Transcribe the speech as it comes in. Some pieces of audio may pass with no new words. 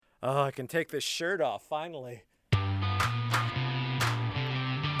Oh, I can take this shirt off, finally.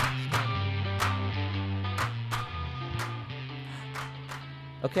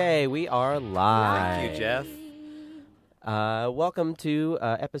 Okay, we are live. Thank you, Jeff. Welcome to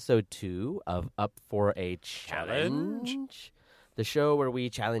episode 2 of Up for a Challenge, the show where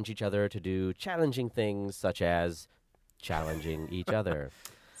we challenge each other to do challenging things such as challenging each other.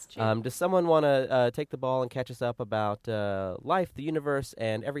 Does someone want to take the ball and catch us up about life, the universe,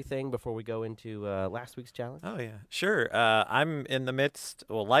 and everything before we go into last week's challenge? Oh, yeah. Sure. I'm in the midst,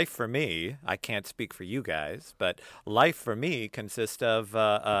 life for me, I can't speak for you guys, but life for me consists of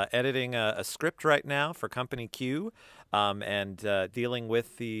editing a script right now for Company Q and dealing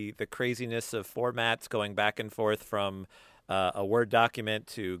with the craziness of formats going back and forth from a Word document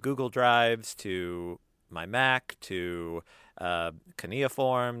to Google Drives to my Mac to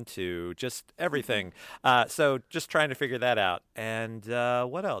Cuneiform to just everything. So just trying to figure that out. And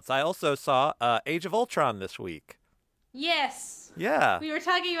what else? I also saw Age of Ultron this week. Yes. Yeah. We were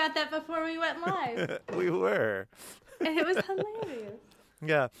talking about that before we went live. We were. And it was hilarious.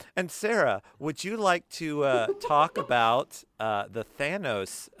 Yeah. And Sarah, would you like to talk about the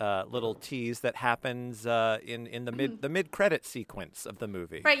Thanos little tease that happens in the mid-credit sequence of the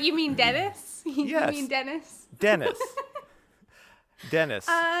movie? Right, you mean Dennis? Yes. You mean Dennis? Dennis. Dennis.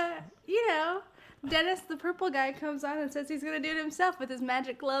 Dennis, the purple guy, comes on and says he's going to do it himself with his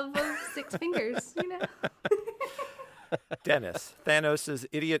magic glove of 6 fingers, Dennis, Thanos'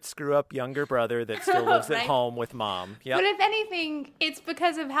 idiot screw-up younger brother that still lives at Right. home with Mom. Yep. But if anything, it's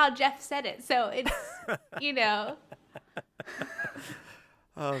because of how Jeff said it. So it's,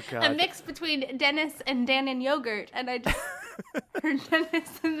 Oh, God. a mix between Dennis and Dan and Yogurt. And I just heard Dennis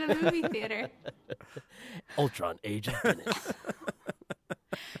in the movie theater. Ultron, Age of Dennis.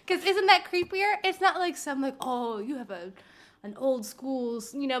 Because isn't that creepier? It's not like you have an old school,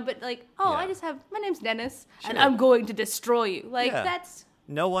 but like, Yeah. my name's Dennis, and Sure. I'm going to destroy you. Like, Yeah. that's,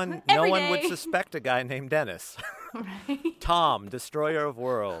 No one Every would day. suspect a guy named Dennis. right? Tom, destroyer of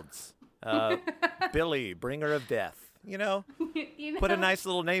worlds. Billy, bringer of death. Put a nice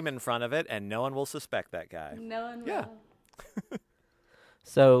little name in front of it, and no one will suspect that guy. No one Yeah. will.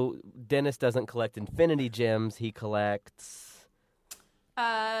 So Dennis doesn't collect infinity gems. He collects...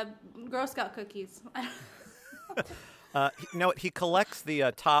 Girl Scout cookies. He collects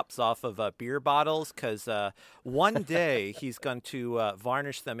the tops off of beer bottles because one day he's going to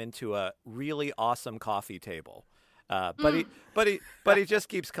varnish them into a really awesome coffee table. But he just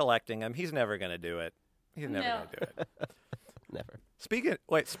keeps collecting them. He's never going to do it. He's never No. going to do it. Never.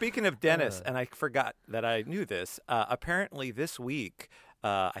 Speaking of Dennis, and I forgot that I knew this. Apparently this week,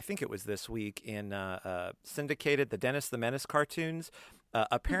 I think it was this week in syndicated the Dennis the Menace cartoons.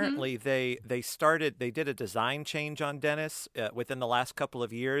 Apparently they did a design change on Dennis within the last couple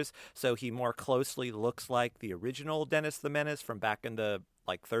of years, so he more closely looks like the original Dennis the Menace from back in the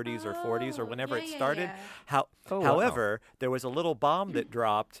 30s or 40s or whenever it started. Yeah. However, there was a little bomb that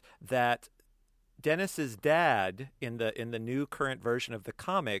dropped that Dennis's dad in the new current version of the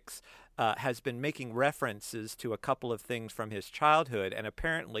comics has been making references to a couple of things from his childhood, and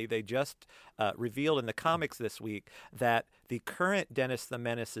apparently they just revealed in the comics this week that the current Dennis the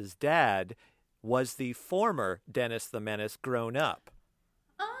Menace's dad was the former Dennis the Menace grown up.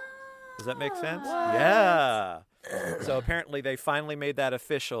 Does that make sense? What? Yeah. So apparently they finally made that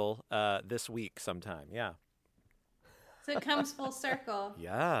official this week sometime. Yeah. So it comes full circle.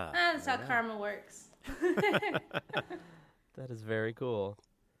 Yeah. That's how karma works. That is very cool.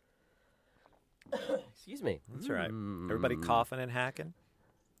 Excuse me. That's right. Everybody coughing and hacking.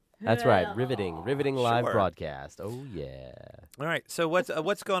 That's right. Riveting live Sure. broadcast. Oh, yeah. All right. So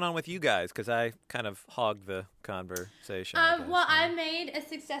what's going on with you guys? Because I kind of hogged the conversation. I guess. Well, I made a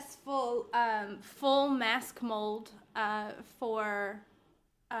successful full mask mold for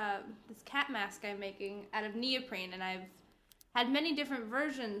this cat mask I'm making out of neoprene, and I've had many different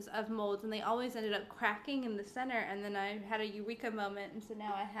versions of molds, and they always ended up cracking in the center, and then I had a eureka moment, and so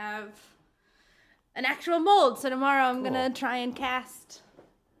now I have an actual mold. So tomorrow I'm going to try and cast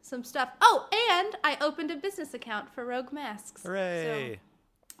some stuff. Oh, and I opened a business account for Rogue Masks. Hooray.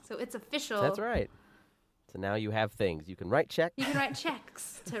 So it's official. That's right. So now you have things. You can write checks. You can write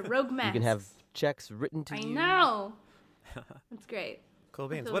checks to Rogue Masks. You can have checks written to I you. know. That's great. Cool I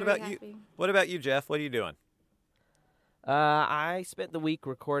beans. feel What very about you? happy. What about you, Jeff? What are you doing? I spent the week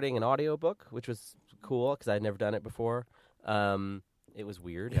recording an audiobook, which was cool because I'd never done it before. It was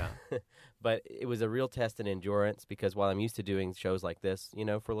weird. Yeah. But it was a real test in endurance because while I'm used to doing shows like this,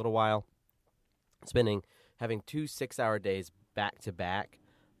 for a little while, having 2 6-hour days back to back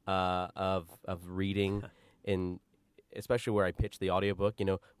of reading in especially where I pitch the audiobook,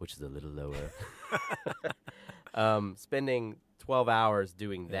 which is a little lower. Spending 12 hours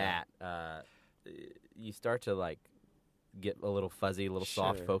doing that, you start to like get a little fuzzy, a little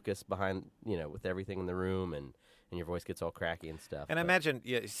soft focus behind, with everything in the room, and your voice gets all cracky and stuff. And I imagine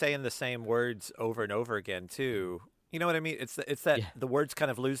saying the same words over and over again too. You know what I mean? It's that the words kind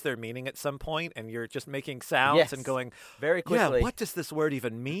of lose their meaning at some point, and you're just making sounds and going very quickly. Yeah, what does this word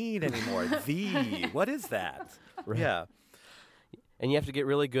even mean anymore? What is that? Right. Yeah. And you have to get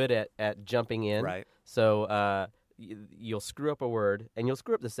really good at jumping in. Right. So you'll screw up a word, and you'll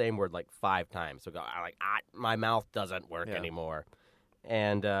screw up the same word like 5 times. So go my mouth doesn't work anymore,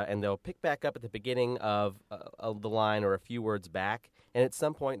 and they'll pick back up at the beginning of the line or a few words back. And at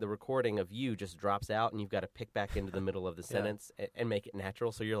some point, the recording of you just drops out, and you've got to pick back into the middle of the sentence and make it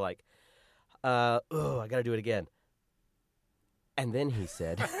natural. So you're like, I got to do it again. And then he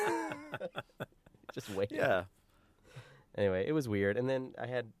said, just wait. Yeah. Anyway, it was weird. And then I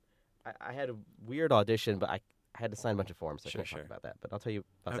had a weird audition, but I had to sign a bunch of forms, so I can't talk about that. But I'll tell you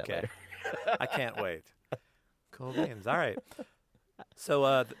about that later. I can't wait. Cool beans. All right. So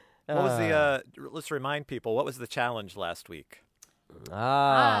what was the let's remind people, what was the challenge last week?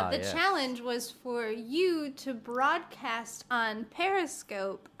 The challenge was for you to broadcast on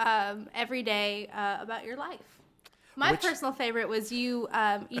Periscope every day about your life. My personal favorite was you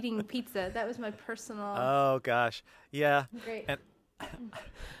eating pizza. That was my personal. Oh gosh, yeah. Great. And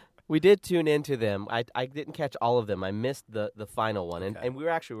we did tune into them. I didn't catch all of them. I missed the final one, and we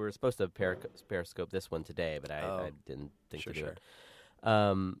were supposed to Periscope this one today, but I didn't think to do it.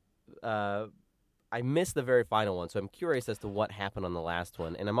 I missed the very final one, so I'm curious as to what happened on the last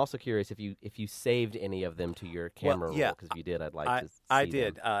one, and I'm also curious if you saved any of them to your camera roll, because if you did, I'd like to see I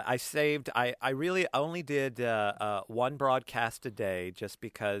did. them. I saved. I really only did one broadcast a day, just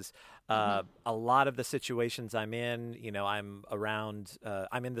because a lot of the situations I'm in, I'm around.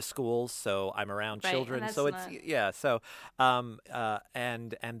 I'm in the schools, so I'm around children. So it's So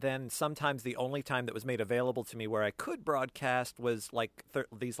and then sometimes the only time that was made available to me where I could broadcast was like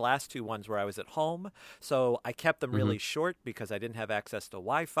these last 2 ones where I was at home. So I kept them really short because I didn't have access to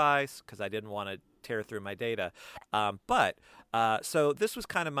Wi-Fi, because I didn't want to tear through my data. So this was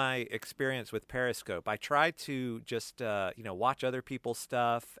kind of my experience with Periscope. I tried to just, watch other people's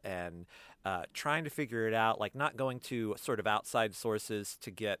stuff and trying to figure it out, like not going to sort of outside sources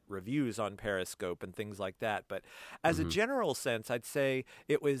to get reviews on Periscope and things like that. But as a general sense, I'd say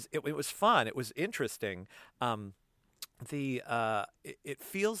it was fun. It was interesting. It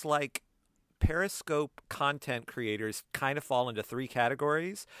feels like Periscope content creators kind of fall into 3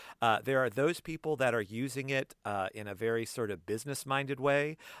 categories. There are those people that are using it in a very sort of business-minded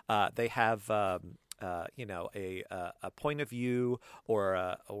way. They have a point of view or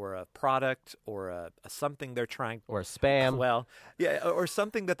a product or a something they're trying, or a spam. Well, yeah, or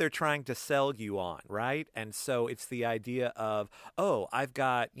something that they're trying to sell you on, right? And so it's the idea of, I've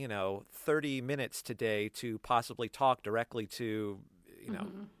got 30 minutes today to possibly talk directly to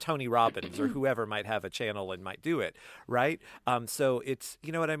Tony Robbins or whoever might have a channel and might do it, right? So it's,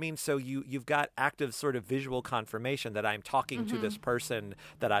 you know what I mean? So you've got active sort of visual confirmation that I'm talking to this person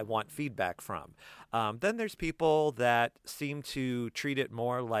that I want feedback from. Then there's people that seem to treat it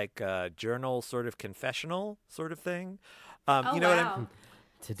more like a journal sort of confessional sort of thing. What I'm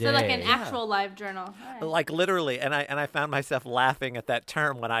Today. So like an actual live journal. Right. Like literally, and I found myself laughing at that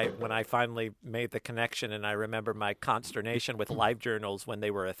term when I finally made the connection, and I remember my consternation with live journals when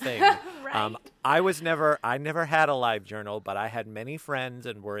they were a thing. Right. I never had a live journal, but I had many friends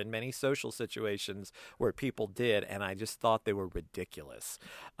and were in many social situations where people did, and I just thought they were ridiculous.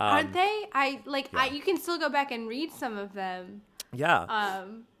 Aren't they? You can still go back and read some of them. Yeah.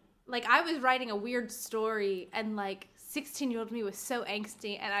 Like I was writing a weird story, and 16-year-old me was so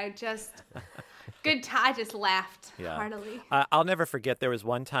angsty, and I just I just laughed heartily. I'll never forget, there was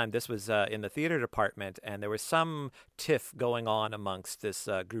one time, this was in the theater department, and there was some tiff going on amongst this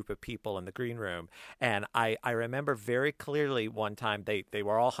group of people in the green room. And I remember very clearly one time they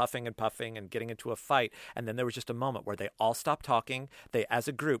were all huffing and puffing and getting into a fight. And then there was just a moment where they all stopped talking. They, as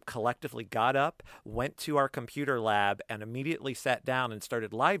a group, collectively got up, went to our computer lab, and immediately sat down and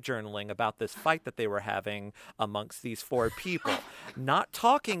started live journaling about this fight that they were having amongst these 4 people. Not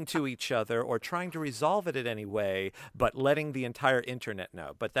talking to each other or trying to resolve it in any way, but letting the entire internet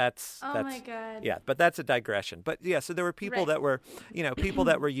know. But that's my God. Yeah, but that's a digression. But yeah, so there were people that were, people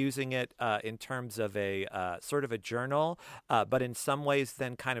that were using it in terms of a sort of a journal, but in some ways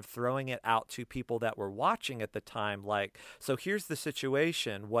then kind of throwing it out to people that were watching at the time, like, so here's the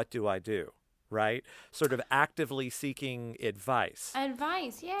situation, what do I do? right? Sort of actively seeking advice.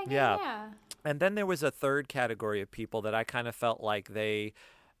 Advice, Yeah. yeah. And then there was a third category of people that I kind of felt like they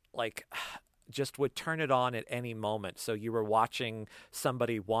just would turn it on at any moment. So you were watching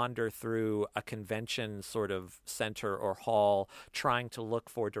somebody wander through a convention sort of center or hall trying to look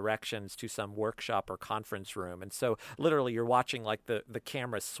for directions to some workshop or conference room. And so literally you're watching like the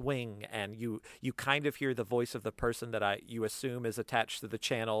camera swing, and you kind of hear the voice of the person that you assume is attached to the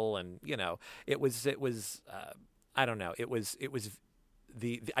channel. And, it was I don't know. It was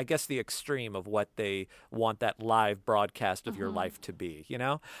the I guess the extreme of what they want that live broadcast of your life to be,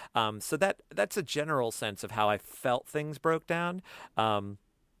 so that's a general sense of how I felt things broke down. I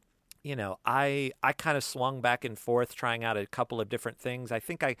kind of swung back and forth trying out a couple of different things. I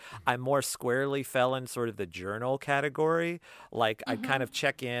think I more squarely fell in sort of the journal category. Like I kind of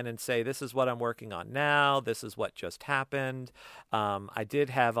check in and say, this is what I'm working on now. This is what just happened. I did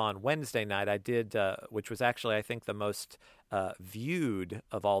have on Wednesday night, which was actually, I think, the most viewed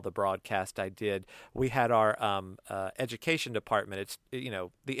of all the broadcast I did. We had our education department. It's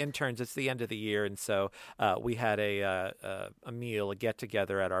the interns. It's the end of the year, and so we had a meal, a get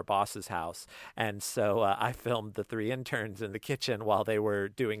together at our boss's house. And so I filmed the 3 interns in the kitchen while they were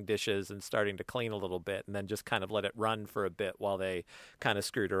doing dishes and starting to clean a little bit, and then just kind of let it run for a bit while they kind of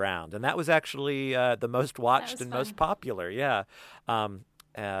screwed around. And that was actually the most watched and fun. most popular. Yeah,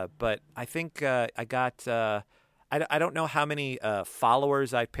 but I think I got. I don't know how many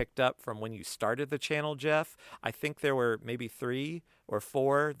followers I picked up from when you started the channel, Jeff. I think there were maybe 3 or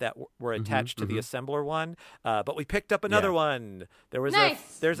 4 that were attached to the assembler one, but we picked up another one. There was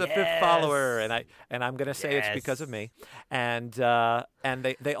there's a 5th follower, and I'm gonna say it's because of me. And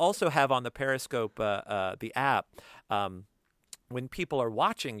they also have on the Periscope the app. When people are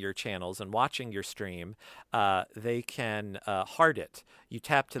watching your channels and watching your stream, they can heart it. You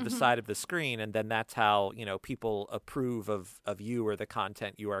tap to the side of the screen, and then that's how people approve of you or the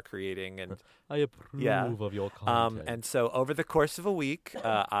content you are creating. And I approve of your content. And so over the course of a week,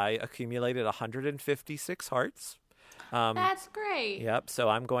 I accumulated 156 hearts. That's great. Yep. So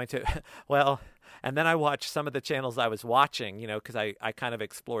I'm going to and then I watched some of the channels I was watching, because I kind of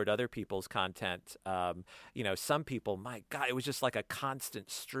explored other people's content. Some people, my God, it was just like a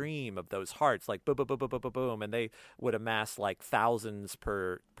constant stream of those hearts, like boom, boom, boom, boom, boom, boom, boom, and they would amass like thousands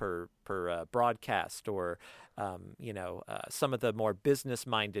per broadcast, or some of the more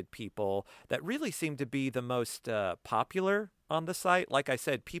business-minded people that really seemed to be the most popular on the site. Like I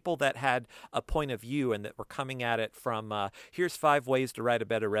said, people that had a point of view and that were coming at it from here's 5 ways to write a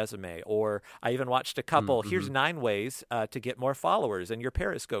better resume, or I even watched a couple, here's 9 ways to get more followers in your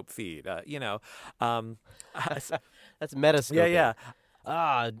Periscope feed. That's Metascope. Yeah.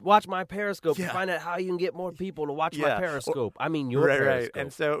 Watch my Periscope to Yeah. find out how you can get more people to watch my Yeah. Periscope. I mean, your Right. Periscope.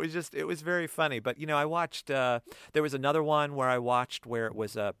 And so it was very funny. But, I watched, there was another one where I watched where it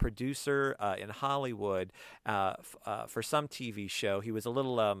was a producer in Hollywood for some TV show. He was a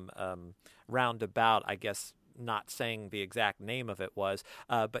little roundabout, I guess, not saying the exact name of it was,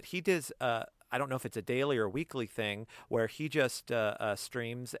 but he does, I don't know if it's a daily or weekly thing, where he just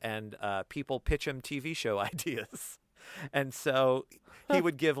streams and people pitch him TV show ideas. And so he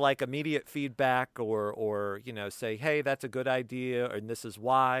would give like immediate feedback or say, hey, that's a good idea, and this is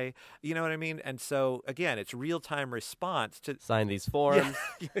why. You know what I mean? And so, again, it's real-time response to... Sign these forms.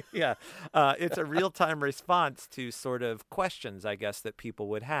 Yeah. It's a real-time response to sort of questions, I guess, that people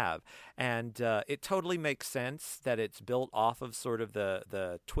would have. And it totally makes sense that it's built off of sort of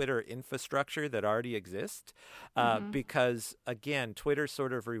the Twitter infrastructure that already exists, because, again, Twitter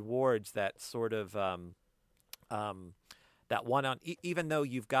sort of rewards that sort of... that even though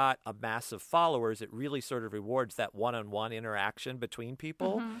you've got a massive followers, it really sort of rewards that one-on-one interaction between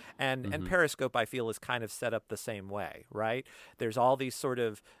people. And Periscope, I feel, is kind of set up the same way, right? There's all these sort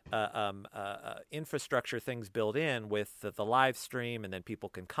of infrastructure things built in with the live stream, and then people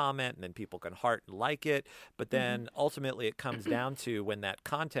can comment, and then people can heart and like it. But then ultimately it comes down to when that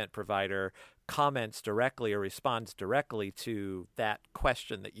content provider comments directly or responds directly to that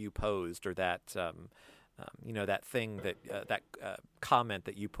question that you posed, or that that thing that comment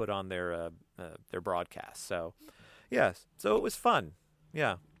that you put on their broadcast. So, yes, so it was fun.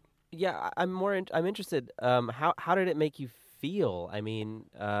 Yeah. Yeah, I'm interested. How did it make you feel? I mean,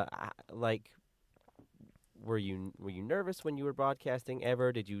 were you nervous when you were broadcasting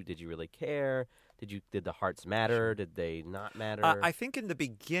ever? Did you really care? Did the hearts matter? Did they not matter? I think in the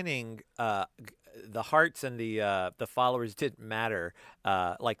beginning, the hearts and the followers didn't matter.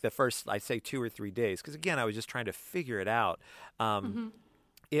 Like the first, I'd say 2 or 3 days, because again, I was just trying to figure it out.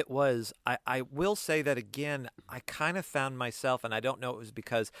 It was. I will say that again. I kind of found myself, and I don't know. It was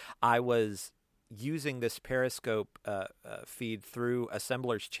because I was using this Periscope feed through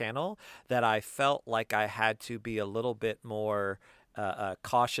Assembler's channel that I felt like I had to be a little bit more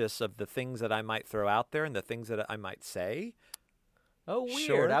cautious of the things that I might throw out there and the things that I might say. Oh, weird.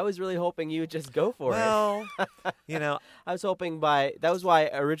 Sure. I was really hoping you would just go for it. Well, I was hoping that was why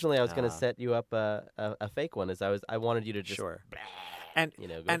originally I was going to set you up a fake one. I wanted you to just sure. And go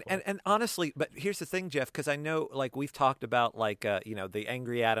for it. and honestly, but here's the thing, Jeff, because I know like we've talked about like the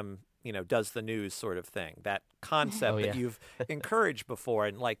Angry Adam does the news sort of thing, that concept that you've encouraged before,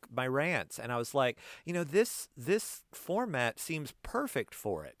 and like my rants, and I was like, this format seems perfect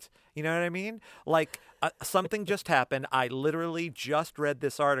for it. You know what I mean? Like something just happened. I literally just read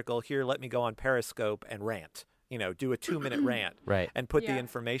this article. Here, let me go on Periscope and rant. Do a 2-minute rant, right, and put the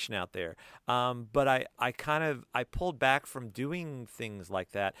information out there. But I pulled back from doing things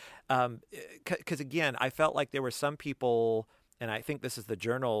like that because again, I felt like there were some people, and I think this is the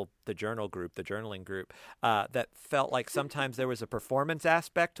journaling group, that felt like sometimes there was a performance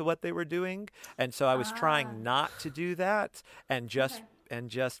aspect to what they were doing, and so I was trying not to do that and just. And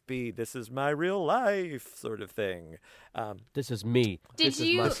just be, this is my real life sort of thing. This is me. Did this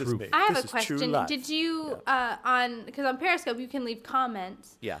you? Is my truth. I have a question. Did you because on Periscope you can leave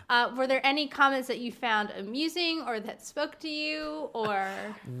comments. Yeah. Were there any comments that you found amusing or that spoke to you or?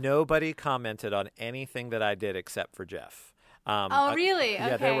 Nobody commented on anything that I did except for Jeff. Really?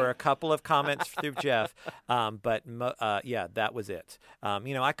 Yeah, okay. there were a couple of comments through Jeff, but that was it.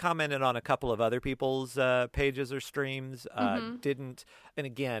 I commented on a couple of other people's pages or streams. Didn't, and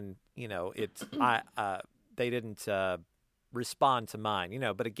again, they didn't respond to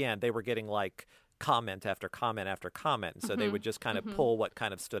mine. But again, they were getting like comment after comment after comment, and so they would just kind of pull what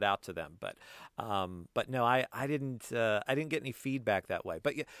kind of stood out to them. But no, I didn't get any feedback that way.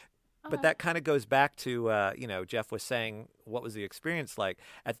 But yeah. But that kind of goes back to, Jeff was saying, what was the experience like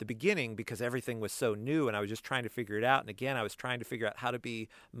at the beginning, because everything was so new and I was just trying to figure it out. And again, I was trying to figure out how to be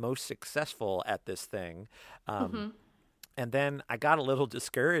most successful at this thing. And then I got a little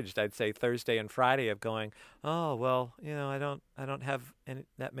discouraged, I'd say Thursday and Friday, of going, oh, well, I don't have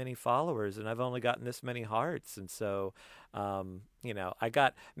that many followers and I've only gotten this many hearts. And so, I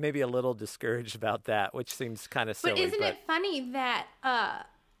got maybe a little discouraged about that, which seems kind of silly. But isn't it funny that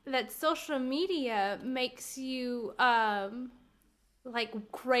that social media makes you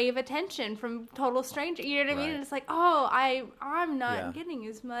crave attention from total strangers? You know what I mean? And it's like, oh, I'm not getting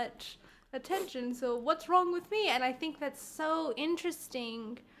as much attention, so what's wrong with me? And I think that's so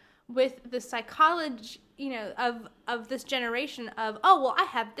interesting with the psychology, of this generation of, oh, well, I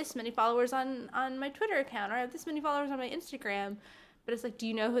have this many followers on my Twitter account, or I have this many followers on my Instagram. But it's like, do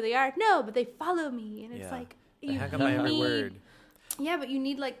you know who they are? No, but they follow me. And it's like, they hang on my every word. Yeah, but you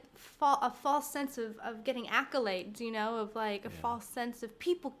need like a false sense of getting accolades, of like a false sense of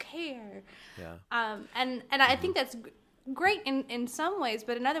people care. Yeah. And I think that's great in some ways,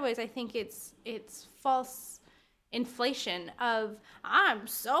 but in other ways I think it's false inflation of I'm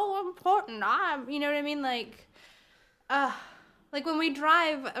so important. You know what I mean? Like when we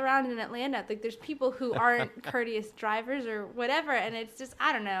drive around in Atlanta, like there's people who aren't courteous drivers or whatever, and it's just,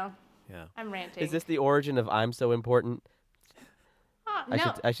 I don't know. Yeah. I'm ranting. Is this the origin of I'm so important?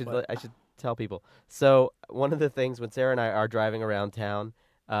 No. I should tell people. So one of the things when Sarah and I are driving around town,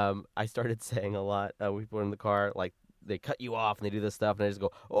 I started saying a lot. We were in the car, like they cut you off and they do this stuff, and I just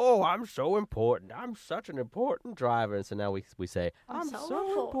go, "Oh, I'm so important. I'm such an important driver." And so now we say, "I'm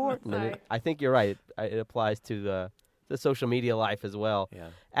so important." And I think you're right. It applies to the social media life as well. Yeah.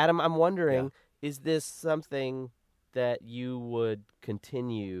 Adam, I'm wondering, is this something that you would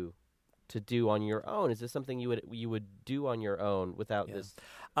continue to do on your own? Is this something you would do on your own without this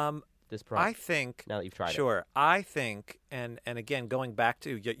problem? I think, now that you've tried it. Sure. I think, and again, going back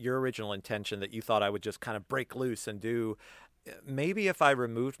to your original intention that you thought I would just kind of break loose and do, maybe if I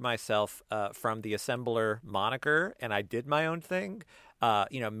removed myself from the Assembler moniker and I did my own thing,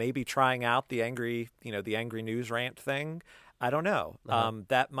 maybe trying out the angry news rant thing. I don't know.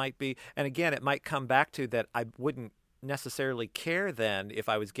 That might be, and again, it might come back to that I wouldn't necessarily care then if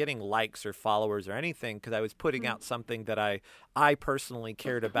I was getting likes or followers or anything, because I was putting out something that I personally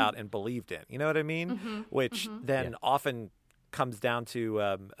cared about and believed in. You know what I mean? Which then often comes down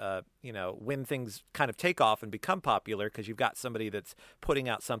to when things kind of take off and become popular, because you've got somebody that's putting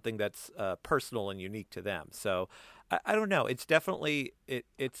out something that's personal and unique to them. So I don't know. It's definitely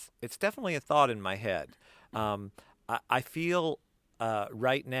it's definitely a thought in my head. I feel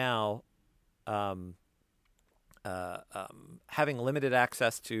right now. Having limited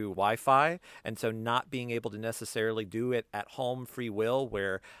access to Wi-Fi, and so not being able to necessarily do it at home free will,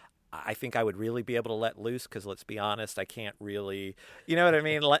 where I think I would really be able to let loose because, let's be honest, I can't really, you know what I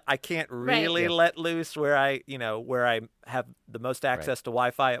mean? I can't really let loose where I have the most access to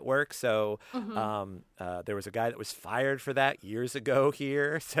Wi-Fi at work. So there was a guy that was fired for that years ago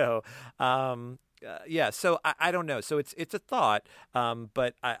here. So so I don't know. So it's a thought,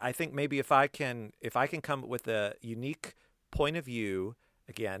 but I think maybe if I can come up with a unique point of view.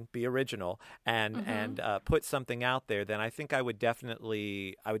 Again, be original and put something out there, then I think I would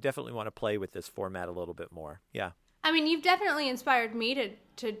definitely want to play with this format a little bit more. Yeah. I mean, you've definitely inspired me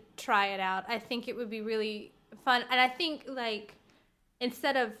to try it out. I think it would be really fun. And I think, like,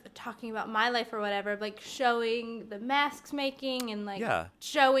 instead of talking about my life or whatever, like showing the masks making and like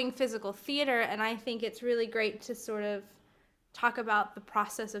showing physical theater. And I think it's really great to sort of talk about the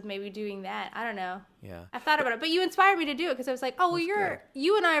process of maybe doing that. I don't know. Yeah. I thought about it, but you inspired me to do it because I was like, oh, well,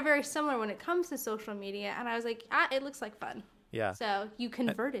 you and I are very similar when it comes to social media. And I was like, it looks like fun. Yeah. So you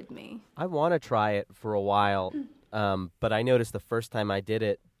converted me. I want to try it for a while, but I noticed the first time I did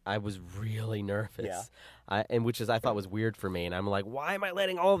it, I was really nervous. Yeah. And which I thought was weird for me. And I'm like, why am I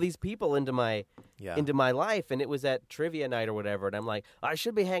letting all these people into my life? And it was at trivia night or whatever. And I'm like, I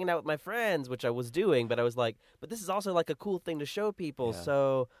should be hanging out with my friends, which I was doing. But I was like, but this is also like a cool thing to show people. Yeah.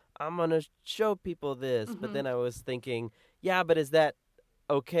 So I'm going to show people this. Mm-hmm. But then I was thinking, but is that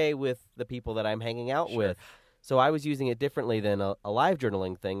okay with the people that I'm hanging out with? So I was using it differently than a live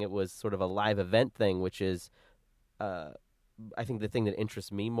journaling thing. It was sort of a live event thing, which is, I think, the thing that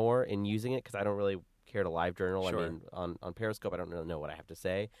interests me more in using it, because I don't really care to live journal. Sure. I mean, on Periscope, I don't really know what I have to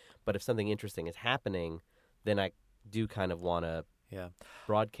say. But if something interesting is happening, then I do kind of want to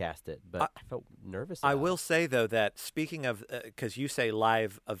broadcast it. But I felt nervous about I will say, though, that speaking of, because you say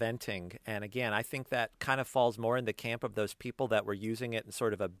live eventing, and again, I think that kind of falls more in the camp of those people that were using it in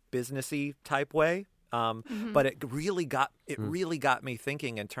sort of a businessy type way. But it really got me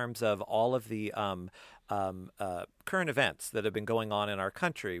thinking in terms of all of the current events that have been going on in our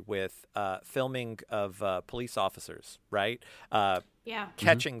country with filming of police officers, right?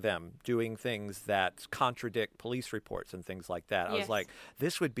 Catching them doing things that contradict police reports and things like that. I was like,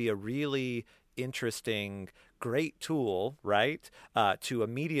 this would be a really interesting, great tool, right? To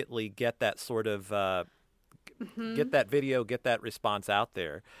immediately get that sort of get that video, get that response out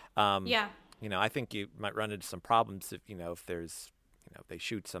there. I think you might run into some problems if there's, if they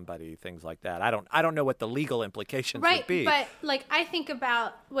shoot somebody, things like that. I don't know what the legal implications would be. Right, but like I think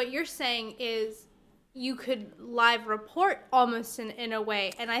about what you're saying is you could live report almost in a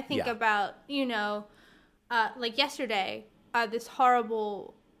way, and I think about like yesterday, this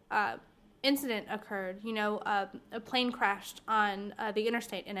horrible incident occurred. A plane crashed on the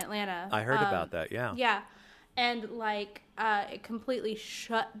interstate in Atlanta. I heard about that. Yeah. Yeah. And, it completely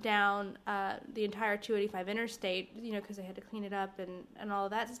shut down the entire 285 interstate, because they had to clean it up and all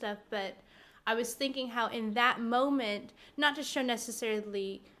of that stuff. But I was thinking how in that moment, not to show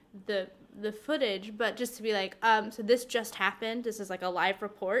necessarily the footage, but just to be like, so this just happened. This is like a live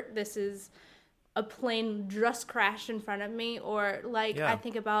report. This is a plane just crashed in front of me. Or, I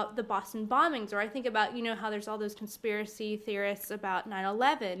think about the Boston bombings, or I think about, how there's all those conspiracy theorists about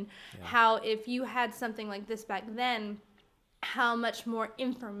 9/11, how if you had something like this back then, how much more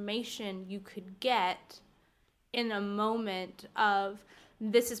information you could get in a moment of,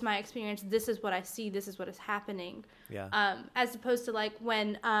 this is my experience, this is what I see, this is what is happening. As opposed to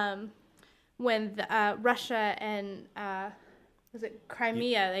when Russia and was it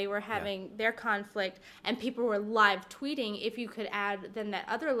Crimea, they were having their conflict, and people were live tweeting. If you could add then that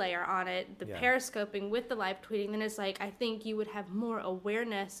other layer on it, the periscoping with the live tweeting, then it's I think you would have more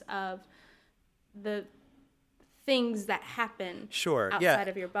awareness of the things that happen outside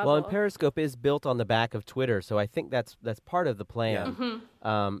of your bubble. Well, and Periscope is built on the back of Twitter, so I think that's part of the plan.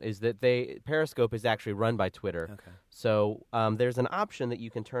 Is that Periscope is actually run by Twitter. Okay. So there's an option that you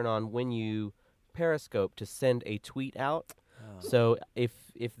can turn on when you Periscope to send a tweet out. So if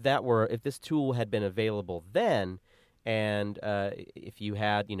this tool had been available then, and if you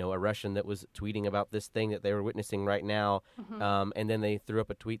had a Russian that was tweeting about this thing that they were witnessing right now, and then they threw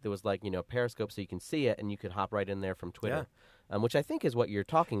up a tweet that was Periscope, so you can see it and you could hop right in there from Twitter, which I think is what you're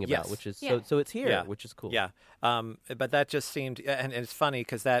talking about, which is so it's here, which is cool. But that just seemed, and it's funny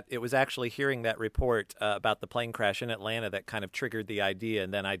because it was actually hearing that report about the plane crash in Atlanta that kind of triggered the idea,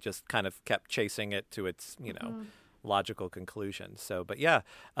 and then I just kind of kept chasing it to its logical conclusion. So, but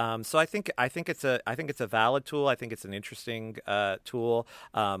so I think it's a valid tool. I think it's an interesting tool.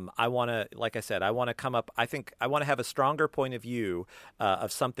 I want to, like I said, I want to come up. I think I want to have a stronger point of view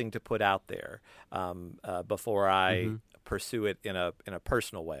of something to put out there before I pursue it in a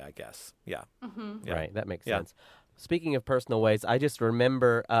personal way, I guess. Yeah. Right. That makes sense. Speaking of personal ways, I just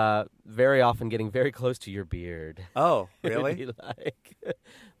remember very often getting very close to your beard. Oh, It would really? be like,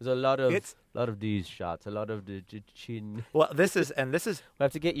 there's a lot of these shots, a lot of the chin. Well, this is. We'll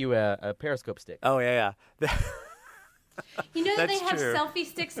have to get you a Periscope stick. Oh yeah. You know that they That's have true. selfie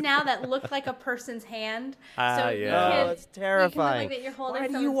sticks now that look like a person's hand. Ah, so yeah. you Oh, can, it's You terrifying. can look like that you're holding Why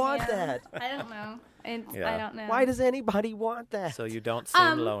do you someone's want hand. that? I don't know. Yeah. I don't know. Why does anybody want that? So you don't seem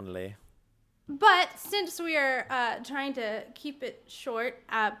Um, lonely. But since we are trying to keep it short,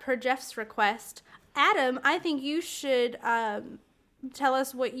 per Jeff's request, Adam, I think you should tell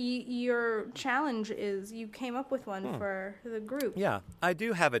us what your challenge is. You came up with one for the group. Yeah, I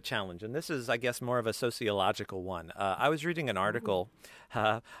do have a challenge, and this is, I guess, more of a sociological one. I was reading an article.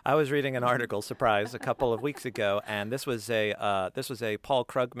 Surprise, a couple of weeks ago, and this was a Paul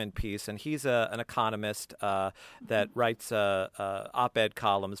Krugman piece, and he's an economist that writes op-ed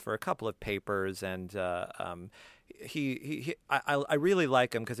columns for a couple of papers, and I really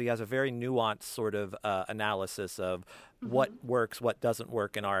like him because he has a very nuanced sort of analysis of what works, what doesn't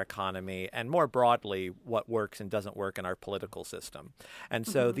work in our economy, and more broadly, what works and doesn't work in our political system. And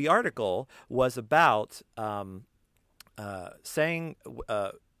so the article was about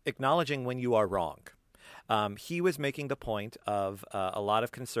acknowledging when you are wrong. He was making the point of a lot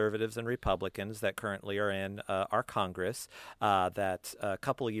of conservatives and Republicans that currently are in our Congress that a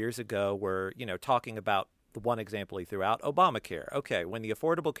couple of years ago were, talking about the one example he threw out, Obamacare. Okay, when the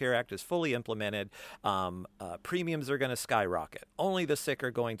Affordable Care Act is fully implemented, premiums are going to skyrocket. Only the sick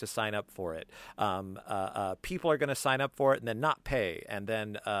are going to sign up for it. People are going to sign up for it and then not pay. And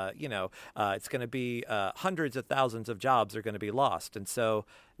then, it's going to be hundreds of thousands of jobs are going to be lost. And so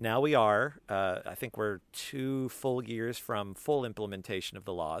now we are, I think we're 2 full years from full implementation of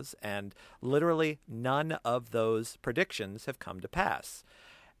the laws, and literally none of those predictions have come to pass.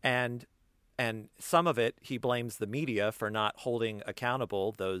 And some of it, he blames the media for not holding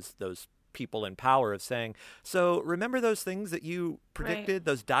accountable those people in power of saying, so remember those things that you predicted, Right.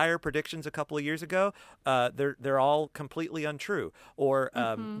 those dire predictions a couple of years ago? They're all completely untrue. Or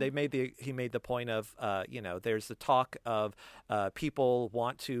he made the point of, there's the talk of people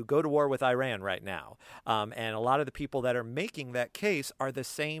want to go to war with Iran right now. And a lot of the people that are making that case are the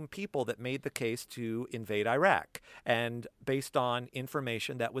same people that made the case to invade Iraq, and based on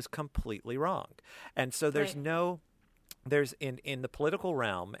information that was completely wrong. And so there's Right. there's in the political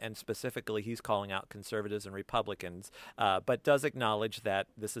realm, and specifically he's calling out conservatives and Republicans, but does acknowledge that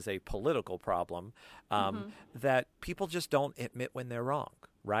this is a political problem, that people just don't admit when they're wrong,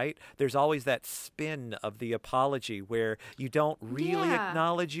 right? There's always that spin of the apology where you don't really Yeah.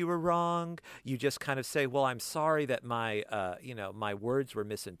 acknowledge you were wrong. You just kind of say, well, I'm sorry that my words were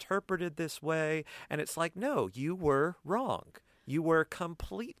misinterpreted this way. And it's like, no, you were wrong. You were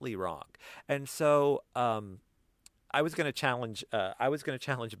completely wrong. And so, I was going to challenge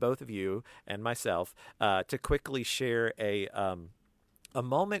both of you and myself to quickly share a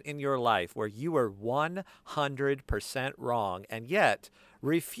moment in your life where you were 100% wrong and yet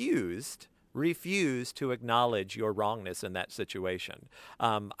refused to acknowledge your wrongness in that situation.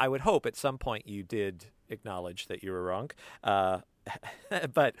 I would hope at some point you did acknowledge that you were wrong,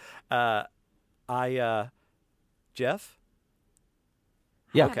 but Jeff.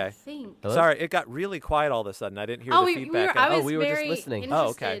 Yeah. Okay. I think. Hello? Sorry, it got really quiet all of a sudden. I didn't hear Oh, the we feedback. were, I Oh, was we were just very listening.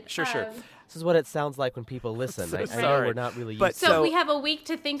 Oh, okay. interested. Sure. This is what it sounds like when people listen. So I know sorry. we're not really But used So, So- we have a week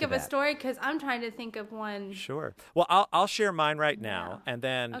to think to of a that. story because I'm trying to think of one. Sure. Well, I'll share mine right now, and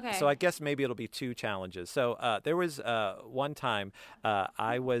then Okay. so I guess maybe it'll be 2 challenges. So there was one time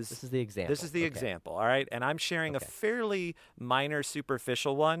I was. This is the example. This is the Okay. example, all right? And I'm sharing Okay. a fairly minor,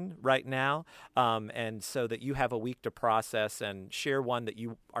 superficial one right now, and so that you have a week to process and share one that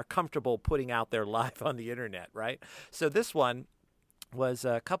you are comfortable putting out there live on the internet, right? So this one was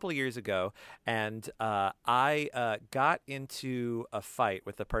a couple of years ago, and I got into a fight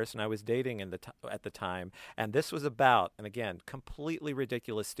with the person I was dating at the time, and this was about, and again, completely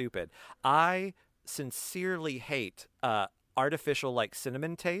ridiculous, stupid. I sincerely hate artificial, like,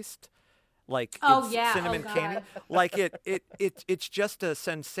 cinnamon taste. Like Oh, it's yeah. cinnamon Oh, candy. God. Like it's just a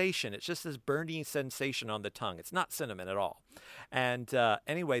sensation. It's just this burning sensation on the tongue. It's not cinnamon at all. And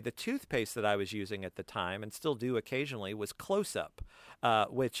anyway, the toothpaste that I was using at the time, and still do occasionally, was Close Up,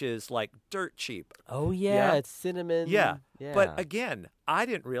 which is like dirt cheap. Oh yeah, Yeah. it's cinnamon. Yeah. Yeah. But again, I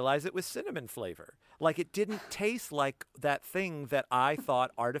didn't realize it was cinnamon flavor. Like, it didn't taste like that thing that I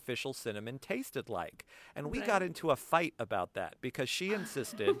thought artificial cinnamon tasted like. And we got into a fight about that because she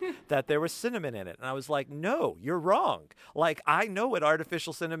insisted that there was cinnamon in it. And I was like, no, you're wrong. Like, I know what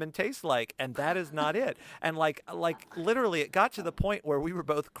artificial cinnamon tastes like, and that is not it. And like literally, it got to the point where we were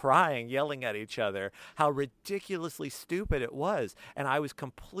both crying, yelling at each other, how ridiculously stupid it was. And I was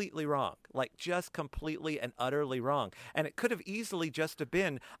completely wrong, like just completely and utterly wrong. And it could have easily just have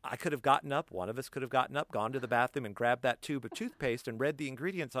been, I could have gotten up, one of us could have gotten up, gone to the bathroom and grabbed that tube of toothpaste and read the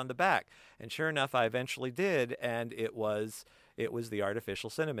ingredients on the back. And sure enough, I eventually did, and it was the artificial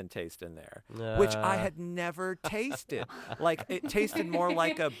cinnamon taste in there, which I had never tasted. Like, it tasted more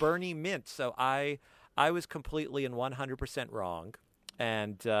like a Bernie mint. So I was completely and 100% wrong.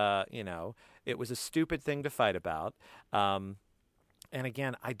 And, it was a stupid thing to fight about. And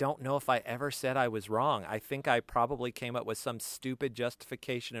again, I don't know if I ever said I was wrong. I think I probably came up with some stupid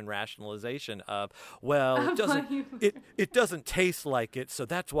justification and rationalization of, well, it doesn't taste like it, so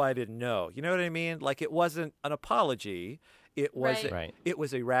that's why I didn't know. You know what I mean? Like, it wasn't an apology. It was it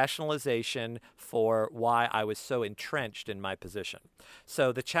was a rationalization for why I was so entrenched in my position.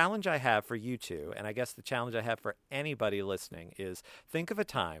 So the challenge I have for you two, and I guess the challenge I have for anybody listening, is think of a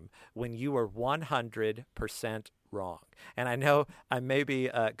time when you were 100% wrong. And I know I may be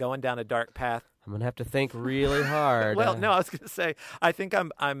going down a dark path. I'm gonna have to think really hard. Well, no, I was gonna say I think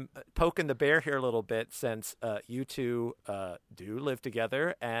I'm poking the bear here a little bit, since you two do live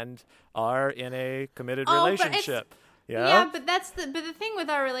together and are in a committed relationship. Yeah, but the thing with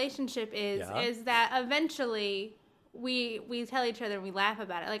our relationship is that eventually we tell each other and we laugh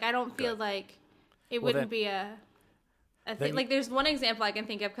about it. Like, I don't feel like it wouldn't be a thing. Like, there's one example I can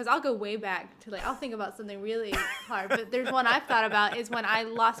think of, because I'll go way back to, like, I'll think about something really hard. But there's one I've thought about is when I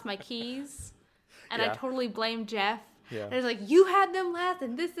lost my keys, and I totally blamed Jeff. Yeah. And it was like, you had them last,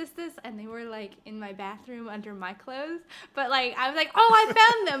 and this, and they were, like, in my bathroom under my clothes. But, like, I was like, oh, I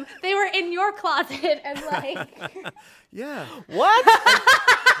found them. They were in your closet, and, like... Yeah. What?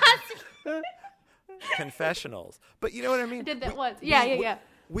 Confessionals. But you know what I mean? I did that once. Yeah.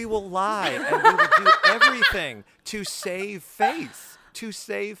 We will lie, and we will do everything to save face.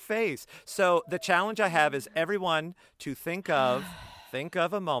 So the challenge I have is everyone to think of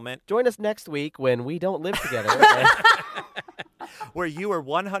a moment. Join us next week when we don't live together. Where you are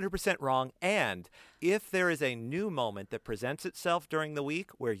 100% wrong, and if there is a new moment that presents itself during the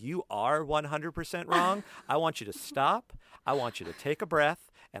week where you are 100% wrong, I want you to stop, I want you to take a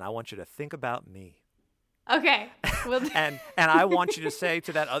breath, and I want you to think about me. Okay. We'll do. And I want you to say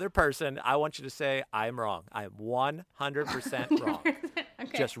to that other person, I want you to say, I'm wrong. I am 100% wrong.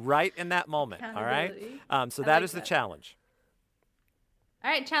 Okay. Just right in that moment, all right? So that is the challenge. All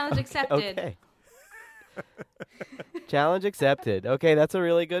right, challenge accepted. Okay. Challenge accepted. Okay, that's a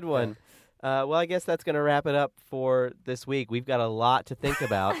really good one. Well, I guess that's going to wrap it up for this week. We've got a lot to think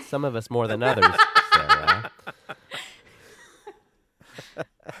about, some of us more than others, Sarah.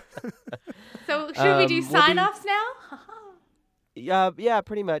 So should we do sign-offs now? Yeah,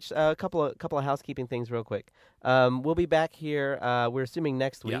 pretty much. A couple of housekeeping things real quick. We'll be back here, we're assuming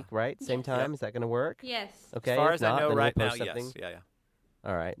next week, right? Same time? Is that going to work? Yes. As Okay. far as I know right now, something. Yes. Yeah.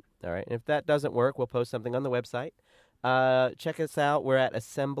 All right. And if that doesn't work, we'll post something on the website. Check us out. We're at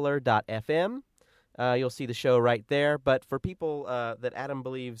assembler.fm. You'll see the show right there. But for people that Adam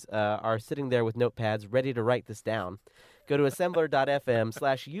believes are sitting there with notepads ready to write this down, go to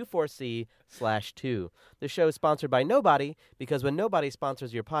assembler.fm/U4C/2. The show is sponsored by nobody, because when nobody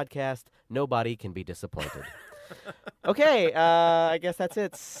sponsors your podcast, nobody can be disappointed. Okay, I guess that's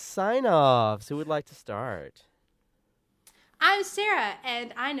it. Sign-offs. Who would like to start? I'm Sarah,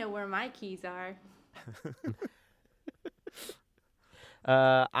 and I know where my keys are.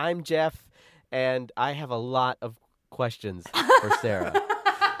 I'm Jeff, and I have a lot of questions for Sarah.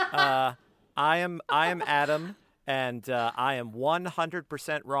 I am Adam, and I am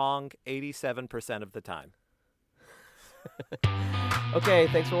 100% wrong 87% of the time. Okay,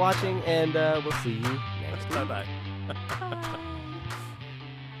 thanks for watching, and we'll see you next week. Bye-bye.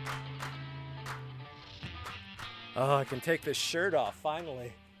 Oh, I can take this shirt off,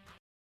 finally.